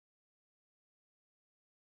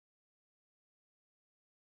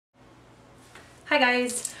Hi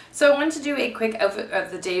guys! So I wanted to do a quick outfit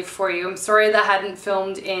of the day for you. I'm sorry that I hadn't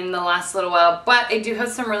filmed in the last little while, but I do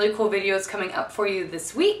have some really cool videos coming up for you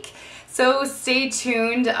this week. So stay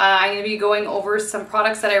tuned. I'm going to be going over some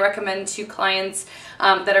products that I recommend to clients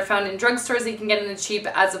that are found in drugstores that you can get in the cheap,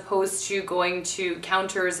 as opposed to going to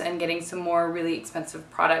counters and getting some more really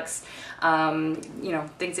expensive products. You know,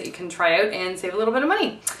 things that you can try out and save a little bit of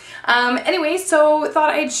money. Anyway, so thought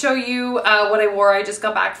I'd show you what I wore. I just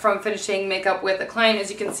got back from finishing makeup with a client.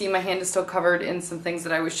 As you can see, my hand is still covered in some things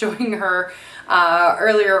that I was showing her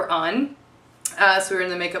earlier on. So we were in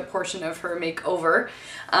the makeup portion of her makeover.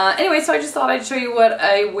 Anyway, so I just thought I'd show you what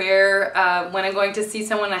I wear when I'm going to see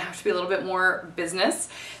someone. I have to be a little bit more business.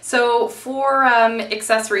 So for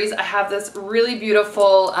accessories, I have this really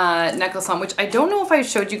beautiful necklace on, which I don't know if I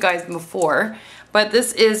showed you guys before, but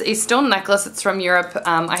this is a stone necklace. It's from Europe.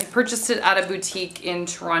 I purchased it at a boutique in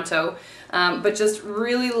Toronto, but just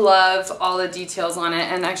really love all the details on it.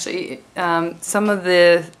 And actually, some of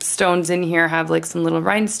the stones in here have like some little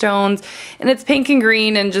rhinestones, and it's pink and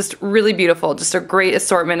green and just really beautiful. Just a great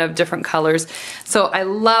assortment of different colors. So I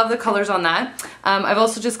love the colors on that. I've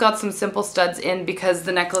also just got some simple studs in because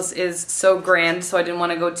the necklace is so grand, so I didn't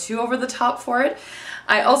want to go too over the top for it.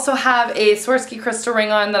 I also have a Swarovski crystal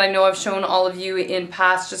ring on that I know I've shown all of you in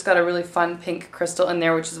past. Just got a really fun pink crystal in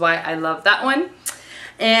there, which is why I love that one.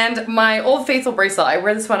 And my Old Faithful bracelet. I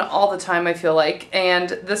wear this one all the time, I feel like. And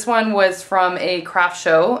this one was from a craft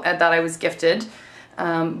show that I was gifted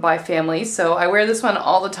by family. So I wear this one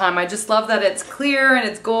all the time. I just love that it's clear and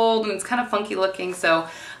it's gold and it's kind of funky looking. So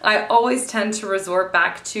I always tend to resort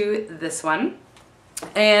back to this one.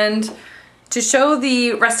 And to show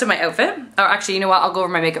the rest of my outfit, or actually, you know what, I'll go over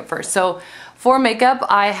my makeup first. So for makeup,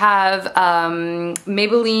 I have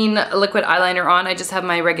Maybelline liquid eyeliner on. I just have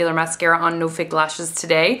my regular mascara on, no fake lashes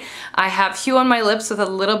today. I have hue on my lips with a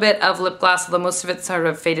little bit of lip gloss, although most of it sort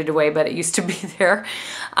of faded away, but it used to be there.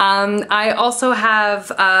 I also have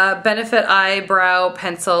Benefit eyebrow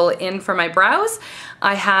pencil in for my brows.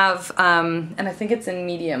 I have, and I think it's in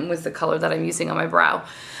medium was the color that I'm using on my brow.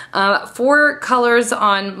 For colors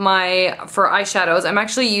on for eyeshadows, I'm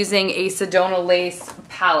actually using a Sedona Lace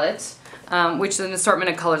palette, which is an assortment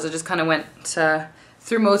of colors. I just kind of went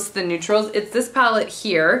through most of the neutrals. It's this palette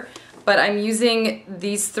here, but I'm using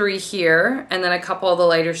these three here and then a couple of the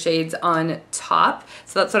lighter shades on top.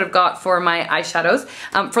 So that's what I've got for my eyeshadows.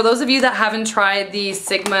 For those of you that haven't tried the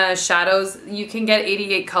Sigma shadows, you can get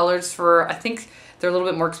 88 colors for, I think, they're a little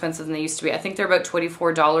bit more expensive than they used to be. I think they're about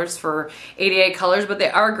 $24 for 88 colors, but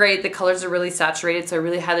they are great. The colors are really saturated, so I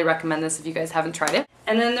really highly recommend this if you guys haven't tried it.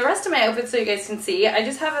 And then the rest of my outfit, so you guys can see, I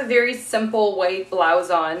just have a very simple white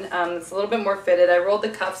blouse on. It's a little bit more fitted. I rolled the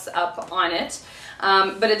cuffs up on it,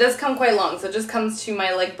 but it does come quite long, so it just comes to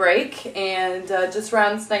my leg break and just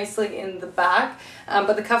rounds nicely in the back.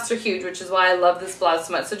 But the cuffs are huge, which is why I love this blouse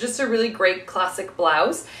so much. So just a really great classic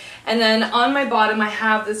blouse. And then on my bottom, I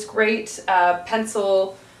have this great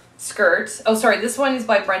pencil skirt. Oh, sorry, this one is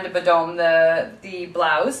by Brenda Beddome, the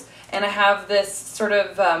blouse. And I have this sort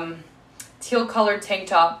of teal colored tank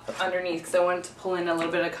top underneath because I wanted to pull in a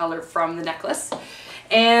little bit of color from the necklace.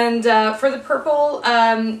 And for the purple,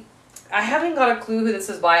 I haven't got a clue who this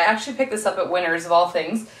is by. I actually picked this up at Winners of all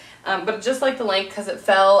things. But just like the length because it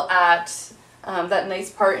fell at that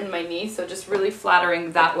nice part in my knee. So just really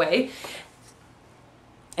flattering that way.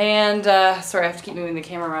 And, sorry, I have to keep moving the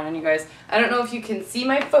camera around on you guys. I don't know if you can see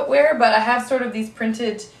my footwear, but I have sort of these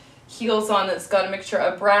printed heels on that's got a mixture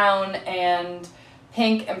of brown and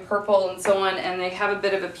pink and purple and so on, and they have a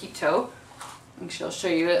bit of a peep toe. Actually, I'll show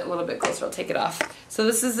you it a little bit closer. I'll take it off. So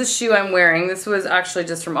this is the shoe I'm wearing. This was actually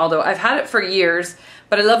just from Aldo. I've had it for years,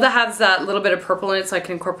 but I love that it has that little bit of purple in it so I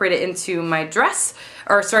can incorporate it into my dress,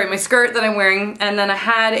 or sorry, my skirt that I'm wearing. And then I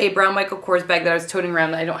had a brown Michael Kors bag that I was toting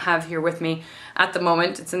around that I don't have here with me at the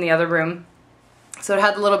moment. It's in the other room. So it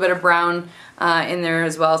had a little bit of brown in there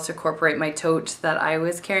as well to incorporate my tote that I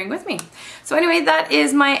was carrying with me. So anyway, that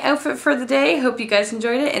is my outfit for the day. Hope you guys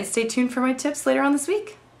enjoyed it, and stay tuned for my tips later on this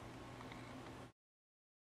week.